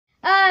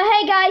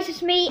Hey guys,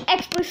 it's me,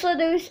 Expert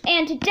Slithers,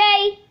 and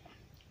today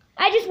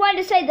I just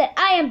wanted to say that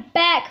I am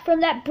back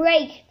from that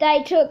break that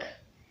I took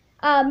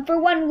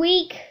for 1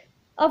 week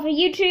off of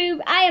YouTube.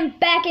 I am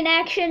back in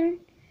action.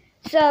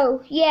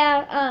 So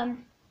yeah,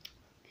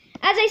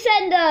 as I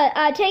said in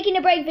the taking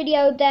a break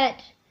video,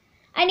 that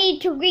I need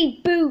to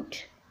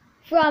reboot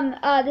from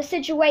the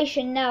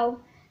situation. Now,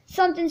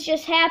 something's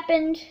just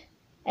happened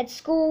at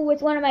school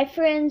with one of my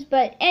friends,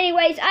 but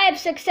anyways, I have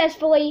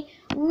successfully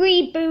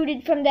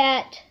rebooted from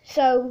that.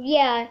 So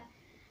yeah,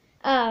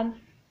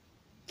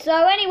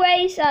 so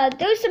anyways,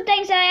 there's some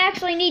things that I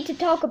actually need to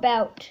talk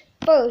about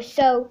first.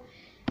 So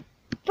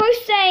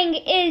first thing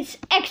is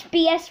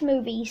XBS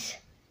movies.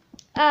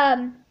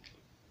 So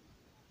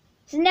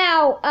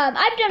now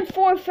I've done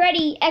 4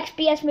 Freddy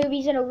XBS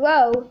movies in a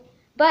row,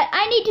 but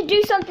I need to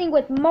do something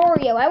with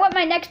Mario. I want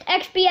my next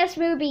XBS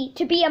movie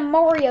to be a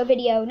Mario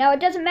video. Now, it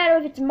doesn't matter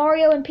if it's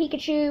Mario and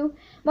Pikachu,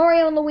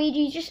 Mario and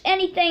Luigi, just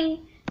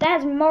anything that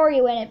has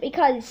Mario in it,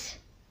 because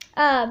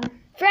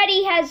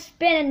Freddy has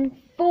been in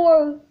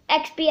 4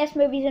 XBS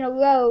movies in a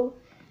row.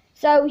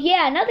 So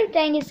yeah, another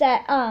thing is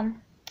that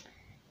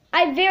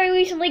I very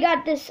recently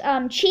got this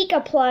Chica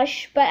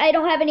plush, but I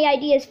don't have any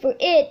ideas for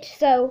it.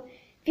 So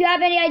if you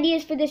have any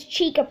ideas for this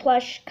Chica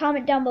plush,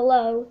 comment down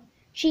below.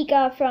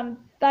 Chica from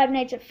Five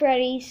Nights at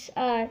Freddy's.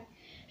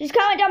 Just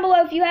comment down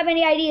below if you have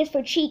any ideas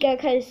for Chica,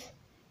 because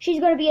she's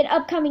going to be an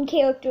upcoming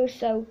character,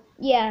 so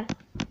yeah.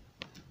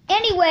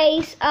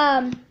 Anyways,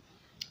 another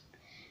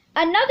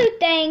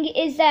thing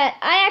is that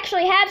I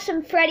actually have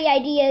some Freddy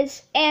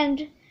ideas,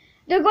 and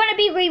they're going to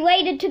be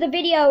related to the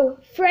video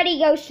Freddy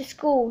Goes to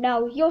School.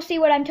 Now, you'll see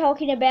what I'm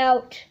talking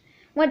about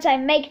once I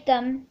make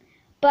them,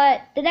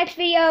 but the next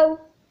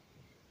video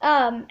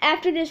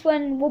after this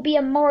one will be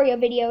a Mario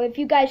video, if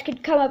you guys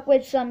could come up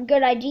with some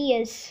good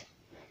ideas.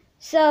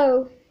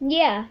 So,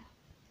 yeah.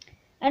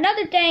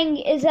 Another thing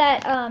is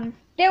that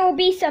there will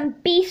be some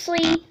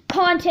beastly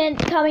content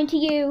coming to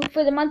you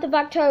for the month of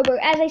October,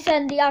 as I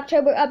said in the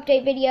October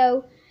update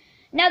video.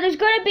 Now, there's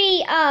going to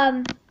be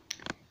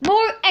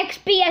more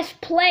XBS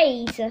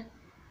plays.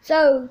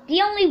 So,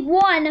 the only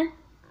one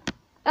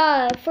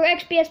for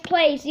XBS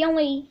plays, the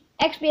only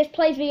XBS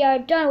Plays video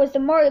I've done was the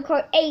Mario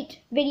Kart 8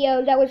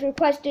 video that was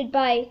requested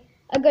by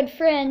a good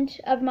friend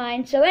of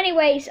mine. So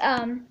anyways,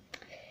 I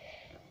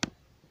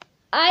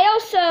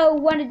also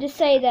wanted to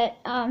say that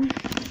I'm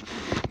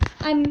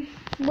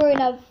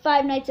wearing a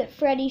Five Nights at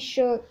Freddy's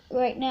shirt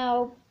right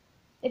now,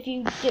 if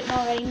you didn't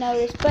already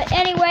notice. But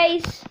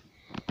anyways,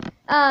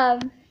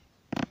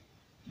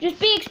 just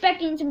be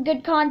expecting some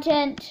good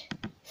content.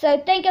 So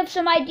think of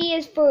some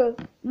ideas for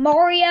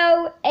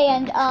Mario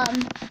and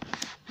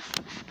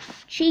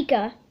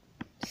Chica.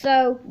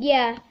 So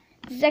yeah,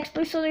 this is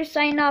Expert Slithers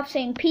signing off,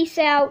 saying peace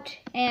out,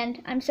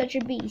 and I'm such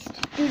a beast.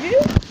 Doo-doo.